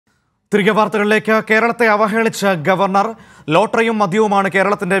തിരികെ വാർത്തകളിലേക്ക്. കേരളത്തെ അവഹേളിച്ച ഗവർണർ. ലോട്ടറിയും മദ്യവുമാണ്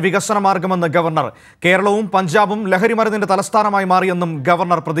കേരളത്തിന്റെ വികസന മാർഗമെന്ന് ഗവർണർ. കേരളവും പഞ്ചാബും ലഹരി മരുന്നിന്റെ തലസ്ഥാനമായി മാറിയെന്നും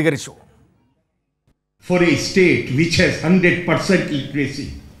ഗവർണർ പ്രതികരിച്ചു. For a state which has 100% literacy,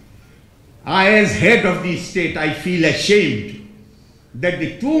 as head of the state, I feel ashamed that the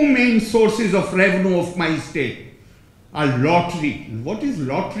two main sources of revenue of my state are lottery. What is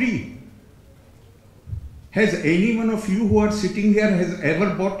lottery? Has any one of you who are sitting here has ever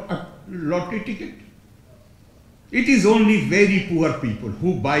bought a lottery ticket? It is only very poor people who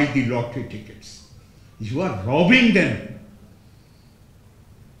buy the lottery tickets. You are robbing them.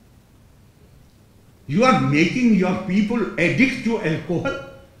 You are making your people addict to alcohol.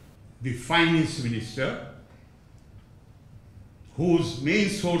 The finance minister, whose main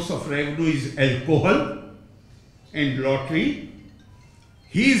source of revenue is alcohol and lottery,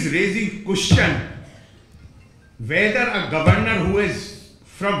 he is raising question whether a governor who is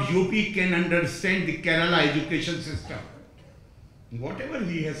from UP can understand the Kerala education system. Whatever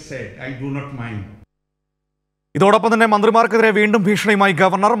he has said, I do not mind. ഇതോടൊപ്പം തന്നെ മന്ത്രിമാർക്കെതിരെ വീണ്ടും ഭീഷണിയുമായി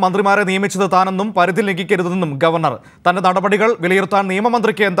governor. മന്ത്രിമാരെ നിയമിച്ചത് താനെന്നും പരിധി ലംഘിക്കരുതെന്നും governor. തന്റെ നടപടികൾ വിലയിരുത്താൻ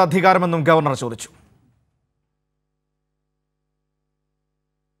നിയമമന്ത്രിക്ക് എന്ത് അധികാരമെന്നും ഗവർണർ ചോദിച്ചു.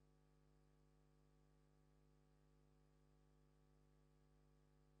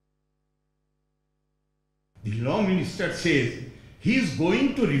 The law minister says he is going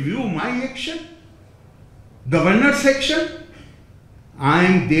to review my action, governor's action. I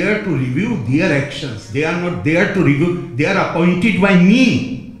am there to review their actions. They are not there to review. They are appointed by me.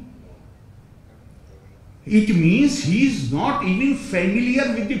 It means he is not even familiar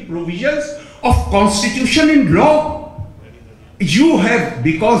with the provisions of constitution and law. You have,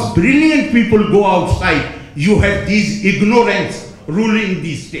 because brilliant people go outside, you have these ignorance ruling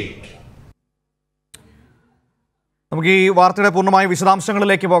the state. നമുക്ക് ഈ വാർത്തയുടെ പൂർണ്ണമായ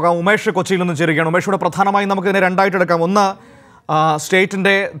വിശദാംശങ്ങളിലേക്ക് പോകാം. ഉമേഷ് കൊച്ചിയിൽ നിന്ന് ചേരുകയാണ്. ഉമേഷോട് പ്രധാനമായും നമുക്കിതിനെ രണ്ടായിട്ട് എടുക്കാം. ഒന്ന്,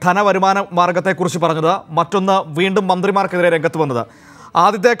 സ്റ്റേറ്റിൻ്റെ ധനവരുമാന മാർഗത്തെക്കുറിച്ച് പറഞ്ഞത്. മറ്റൊന്ന്, വീണ്ടും മന്ത്രിമാർക്കെതിരെ രംഗത്ത് വന്നത്.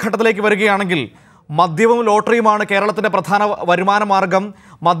 ആദ്യത്തെ ഘട്ടത്തിലേക്ക് വരികയാണെങ്കിൽ, മദ്യവും ലോട്ടറിയുമാണ് കേരളത്തിൻ്റെ പ്രധാന വരുമാന മാർഗം.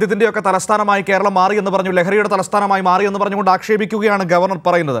 മദ്യത്തിൻ്റെയൊക്കെ തലസ്ഥാനമായി കേരളം മാറി എന്ന് പറഞ്ഞു, ലഹരിയുടെ തലസ്ഥാനമായി മാറി എന്ന് പറഞ്ഞുകൊണ്ട് ആക്ഷേപിക്കുകയാണ് ഗവർണർ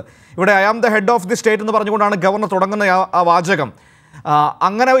പറയുന്നത്. ഇവിടെ I am the head of the state എന്ന് പറഞ്ഞുകൊണ്ടാണ് ഗവർണർ തുടങ്ങുന്ന ആ വാചകം.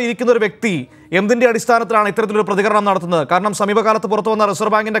 അങ്ങനെ ഇരിക്കുന്ന ഒരു വ്യക്തി എന്തിൻ്റെ അടിസ്ഥാനത്തിലാണ് ഇത്തരത്തിലൊരു പ്രതികരണം നടത്തുന്നത്? കാരണം സമീപകാലത്ത് പുറത്തു വന്ന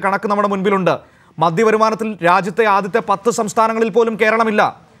റിസർവ് ബാങ്കിൻ്റെ കണക്ക് നമ്മുടെ മുൻപിലുണ്ട്. മദ്യവരുമാനത്തിൽ രാജ്യത്തെ ആദ്യത്തെ 10 സംസ്ഥാനങ്ങളിൽ പോലും കേരളമില്ല.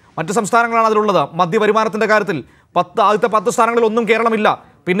 മറ്റ് സംസ്ഥാനങ്ങളാണ് അതിലുള്ളത്. മദ്യവരുമാനത്തിൻ്റെ കാര്യത്തിൽ ആദ്യത്തെ 10 സ്ഥാനങ്ങളിൽ ഒന്നും കേരളമില്ല.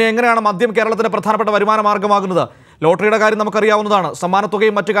 പിന്നെ എങ്ങനെയാണ് മദ്യം കേരളത്തിൻ്റെ പ്രധാനപ്പെട്ട വരുമാന മാർഗമാകുന്നത്? ലോട്ടറിയുടെ കാര്യം നമുക്കറിയാവുന്നതാണ്.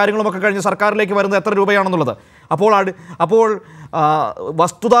 സമ്മാനത്തുകയും മറ്റു കാര്യങ്ങളുമൊക്കെ കഴിഞ്ഞ് സർക്കാരിലേക്ക് വരുന്നത് എത്ര രൂപയാണെന്നുള്ളത്. അപ്പോൾ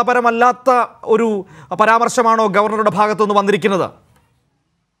വസ്തുതാപരമല്ലാത്ത ഒരു പരാമർശമാണോ ഗവർണറുടെ ഭാഗത്തുനിന്ന് വന്നിരിക്കുന്നത്?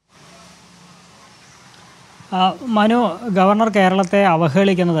 മനു, ഗവർണർ കേരളത്തെ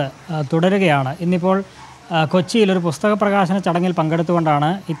അവഹേളിക്കുന്നത് തുടരുകയാണ്. ഇന്നിപ്പോൾ കൊച്ചിയിൽ ഒരു പുസ്തക പ്രകാശന ചടങ്ങിൽ പങ്കെടുത്തുകൊണ്ടാണ്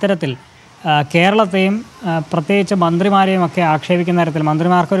ഇത്തരത്തിൽ കേരളത്തെയും പ്രത്യേകിച്ച് മന്ത്രിമാരെയും ഒക്കെ ആക്ഷേപിക്കുന്ന തരത്തിൽ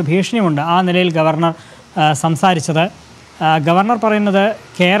മന്ത്രിമാർക്കൊരു ഭീഷണിയുണ്ട്. ആ നിലയിൽ ഗവർണർ സംസാരിച്ചത്. ഗവർണർ പറയുന്നത്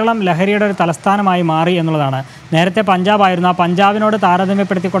കേരളം ലഹരിയുടെ ഒരു തലസ്ഥാനമായി മാറി എന്നുള്ളതാണ്. നേരത്തെ പഞ്ചാബായിരുന്നു. ആ പഞ്ചാബിനോട്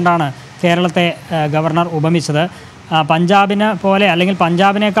താരതമ്യപ്പെടുത്തിക്കൊണ്ടാണ് കേരളത്തെ ഗവർണർ ഉപമിച്ചത്. പഞ്ചാബിന് പോലെ അല്ലെങ്കിൽ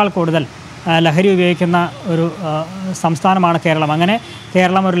പഞ്ചാബിനേക്കാൾ കൂടുതൽ ലഹരി ഉപയോഗിക്കുന്ന ഒരു സംസ്ഥാനമാണ് കേരളം. അങ്ങനെ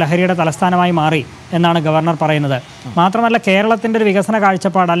കേരളം ഒരു ലഹരിയുടെ തലസ്ഥാനമായി മാറി എന്നാണ് ഗവർണർ പറയുന്നത്. മാത്രമല്ല, കേരളത്തിൻ്റെ ഒരു വികസന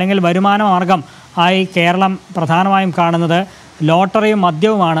കാഴ്ചപ്പാട് അല്ലെങ്കിൽ വരുമാന മാർഗം ആയി കേരളം പ്രധാനമായും കാണുന്നത് ലോട്ടറിയും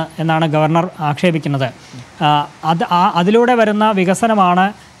മദ്യവുമാണ് എന്നാണ് ഗവർണർ ആക്ഷേപിക്കുന്നത്. അതിലൂടെ വരുന്ന വികസനമാണ്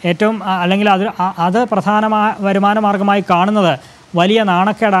ഏറ്റവും, അല്ലെങ്കിൽ അത് പ്രധാനമായ വരുമാന മാർഗമായി കാണുന്നത് വലിയ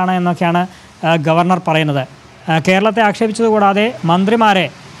നാണക്കേടാണ് എന്നൊക്കെയാണ് ഗവർണർ പറയുന്നത്. കേരളത്തെ ആക്ഷേപിച്ചതുകൂടാതെ മന്ത്രിമാരെ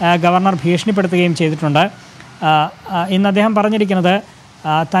ഗവർണർ ഭീഷണിപ്പെടുത്തുകയും ചെയ്തിട്ടുണ്ട്. ഇന്ന് അദ്ദേഹം പറഞ്ഞിരിക്കുന്നത്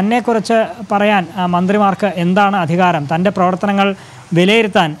തന്നെക്കുറിച്ച് പറയാൻ മന്ത്രിമാർക്ക് എന്താണ് അധികാരം, തൻ്റെ പ്രവർത്തനങ്ങൾ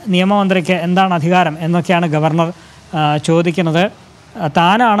വിലയിരുത്താൻ നിയമമന്ത്രിക്ക് എന്താണ് അധികാരം എന്നൊക്കെയാണ് ഗവർണർ ചോദിക്കുന്നത്.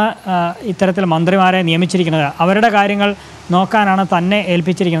 താനാണ് ഇത്തരത്തിൽ മന്ത്രിമാരെ നിയമിച്ചിരിക്കുന്നത്, അവരുടെ കാര്യങ്ങൾ നോക്കാനാണ് തന്നെ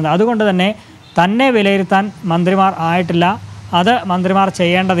ഏൽപ്പിച്ചിരിക്കുന്നത്. അതുകൊണ്ട് തന്നെ തന്നെ വിലയിരുത്താൻ മന്ത്രിമാർ ആയിട്ടില്ല, അത് മന്ത്രിമാർ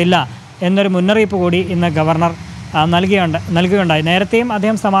ചെയ്യേണ്ടതില്ല എന്നൊരു മുന്നറിയിപ്പ് കൂടി ഇന്ന് ഗവർണർ നൽകുകയുണ്ടായി. നേരത്തെയും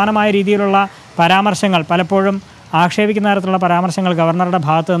അദ്ദേഹം സമാനമായ രീതിയിലുള്ള പരാമർശങ്ങൾ, പലപ്പോഴും ആക്ഷേപിക്കുന്ന തരത്തിലുള്ള പരാമർശങ്ങൾ ഗവർണറുടെ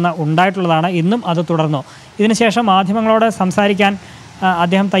ഭാഗത്തു നിന്ന് ഉണ്ടായിട്ടുള്ളതാണ്. ഇന്നും അത് തുടർന്നു. ഇതിനുശേഷം മാധ്യമങ്ങളോട് സംസാരിക്കാൻ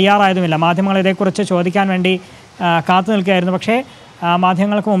അദ്ദേഹം തയ്യാറായതുമില്ല. മാധ്യമങ്ങൾ ഇതേക്കുറിച്ച് ചോദിക്കാൻ വേണ്ടി കാത്തു നിൽക്കുകയായിരുന്നു. പക്ഷേ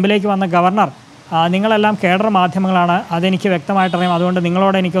മാധ്യമങ്ങൾക്ക് മുമ്പിലേക്ക് വന്ന ഗവർണർ, നിങ്ങളെല്ലാം കേഡർ മാധ്യമങ്ങളാണ്, അതെനിക്ക് വ്യക്തമായിട്ടറിയാം, അതുകൊണ്ട്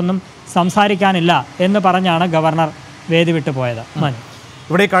നിങ്ങളോട് എനിക്കൊന്നും സംസാരിക്കാനില്ല എന്ന് പറഞ്ഞാണ് ഗവർണർ വേദി വിട്ടു പോയത്.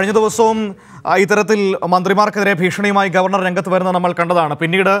 ഇവിടെ കഴിഞ്ഞ ദിവസവും ഇത്തരത്തിൽ മന്ത്രിമാർക്കെതിരെ ഭീഷണിയുമായി ഗവർണർ രംഗത്ത് വരുന്നത് നമ്മൾ കണ്ടതാണ്.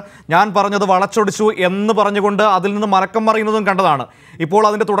 പിന്നീട് ഞാൻ പറഞ്ഞത് വളച്ചൊടിച്ചു എന്ന് പറഞ്ഞുകൊണ്ട് അതിൽ നിന്ന് മലക്കം മറിയുന്നതും കണ്ടതാണ്. ഇപ്പോൾ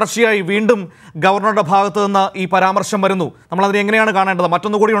അതിൻ്റെ തുടർച്ചയായി വീണ്ടും ഗവർണറുടെ ഭാഗത്ത് നിന്ന് ഈ പരാമർശം വരുന്നു. നമ്മളതിനെ എങ്ങനെയാണ് കാണേണ്ടത്?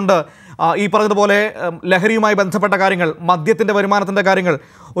 മറ്റൊന്നുകൂടിയുണ്ട്, ഈ പറഞ്ഞതുപോലെ ലഹരിയുമായി ബന്ധപ്പെട്ട കാര്യങ്ങൾ, മദ്യത്തിൻ്റെ വരുമാനത്തിൻ്റെ കാര്യങ്ങൾ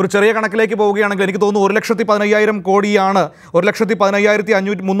ഒരു ചെറിയ കണക്കിലേക്ക് പോവുകയാണെങ്കിൽ എനിക്ക് തോന്നുന്നു 1,15,000 കോടിയാണ്,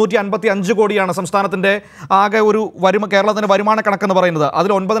 1,15,355 കോടിയാണ് സംസ്ഥാനത്തിൻ്റെ ആകെ ഒരു കേരളത്തിൻ്റെ വരുമാന കണക്കെന്ന് പറയുന്നത്.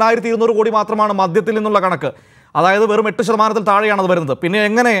 അതിൽ 9,200 കോടി മാത്രമാണ് മദ്യത്തിൽ നിന്നുള്ള കണക്ക്. അതായത് വെറും 8% താഴെയാണ് അത് വരുന്നത്. പിന്നെ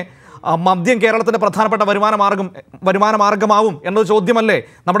എങ്ങനെ മദ്യം കേരളത്തിൻ്റെ പ്രധാനപ്പെട്ട വരുമാന മാർഗമാവും എന്നത് ചോദ്യമല്ലേ?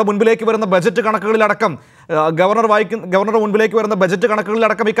 നമ്മുടെ മുൻപിലേക്ക് വരുന്ന ബജറ്റ് കണക്കുകളിലടക്കം ഗവർണറുടെ മുൻപിലേക്ക് വരുന്ന ബജറ്റ്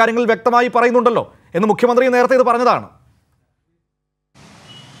കണക്കുകളിലടക്കം ഇക്കാര്യങ്ങൾ വ്യക്തമായി പറയുന്നുണ്ടല്ലോ എന്ന് മുഖ്യമന്ത്രി നേരത്തെ ഇത് പറഞ്ഞതാണ്.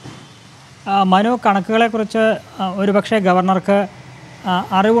 മനു, കണക്കുകളെക്കുറിച്ച് ഒരുപക്ഷെ ഗവർണർക്ക്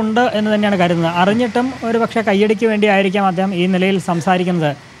അറിവുണ്ട് എന്ന് തന്നെയാണ് കരുതുന്നത്. അറിഞ്ഞിട്ടും ഒരുപക്ഷെ കയ്യടിക്ക് വേണ്ടിയായിരിക്കാം അദ്ദേഹം ഈ നിലയിൽ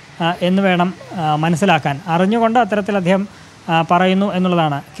സംസാരിക്കുന്നത് എന്ന് വേണം മനസ്സിലാക്കാൻ. അറിഞ്ഞുകൊണ്ട് അത്തരത്തിൽ അദ്ദേഹം പറയുന്നു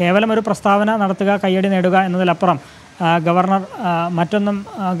എന്നുള്ളതാണ്. കേവലം ഒരു പ്രസ്താവന നടത്തുക, കയ്യടി നേടുക എന്നതിലപ്പുറം മറ്റൊന്നും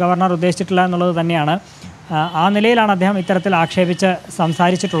ഗവർണർ ഉദ്ദേശിച്ചിട്ടില്ല എന്നുള്ളത് തന്നെയാണ്. ആ നിലയിലാണ് അദ്ദേഹം ഇത്തരത്തിൽ ആക്ഷേപിച്ച്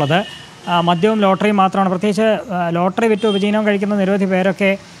സംസാരിച്ചിട്ടുള്ളത്. മദ്യവും ലോട്ടറിയും മാത്രമാണ്, പ്രത്യേകിച്ച് ലോട്ടറി വിറ്റ് ഉപജീവനം കഴിക്കുന്ന നിരവധി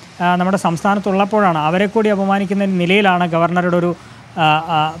പേരൊക്കെ നമ്മുടെ സംസ്ഥാനത്തുള്ളപ്പോഴാണ് അവരെ കൂടി അപമാനിക്കുന്ന നിലയിലാണ് ഗവർണറുടെ ഒരു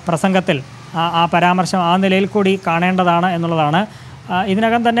പ്രസംഗത്തിൽ ആ പരാമർശം ആ നിലയിൽ കൂടി കാണേണ്ടതാണ് എന്നുള്ളതാണ്.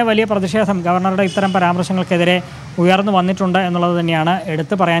 ഇതിനകം തന്നെ വലിയ പ്രതിഷേധം ഗവർണറുടെ ഇത്തരം പരാമർശങ്ങൾക്കെതിരെ ഉയർന്നു വന്നിട്ടുണ്ട് എന്നുള്ളത് തന്നെയാണ്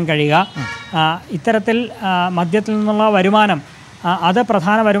എടുത്തു പറയാൻ കഴിയുക. ഇത്തരത്തിൽ മദ്യത്തിൽ നിന്നുള്ള വരുമാനം അത്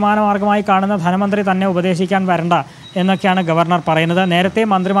പ്രധാന വരുമാന മാർഗമായി കാണുന്ന ധനമന്ത്രി തന്നെ ഉപദേശിക്കാൻ വരണ്ട എന്നൊക്കെയാണ് ഗവർണർ പറയുന്നത്. നേരത്തെ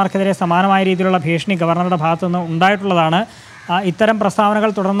മന്ത്രിമാർക്കെതിരെ സമാനമായ രീതിയിലുള്ള ഭീഷണി ഗവർണറുടെ ഭാഗത്തുനിന്ന് ഉണ്ടായിട്ടുള്ളതാണ്. ഇത്തരം പ്രസ്താവനകൾ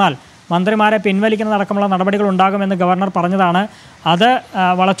തുടർന്നാൽ മന്ത്രിമാരെ പിൻവലിക്കുന്നതടക്കമുള്ള നടപടികൾ ഉണ്ടാകുമെന്ന് ഗവർണർ പറഞ്ഞതാണ്. അത്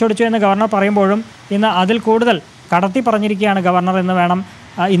വളച്ചൊടിച്ചു എന്ന് ഗവർണർ പറയുമ്പോഴും ഇന്ന് അതിൽ കൂടുതൽ കടത്തി പറഞ്ഞിരിക്കുകയാണ് ഗവർണർ എന്ന് വേണം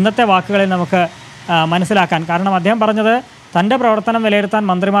ഇന്നത്തെ വാക്കുകളിൽ നമുക്ക് മനസ്സിലാക്കാൻ. കാരണം അദ്ദേഹം പറഞ്ഞത് തൻ്റെ പ്രവർത്തനം വിലയിരുത്താൻ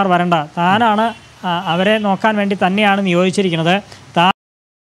മന്ത്രിമാർ വരണ്ട, താനാണ് അവരെ നോക്കാൻ വേണ്ടി തന്നെയാണ് നിയോഗിച്ചിരിക്കുന്നത്.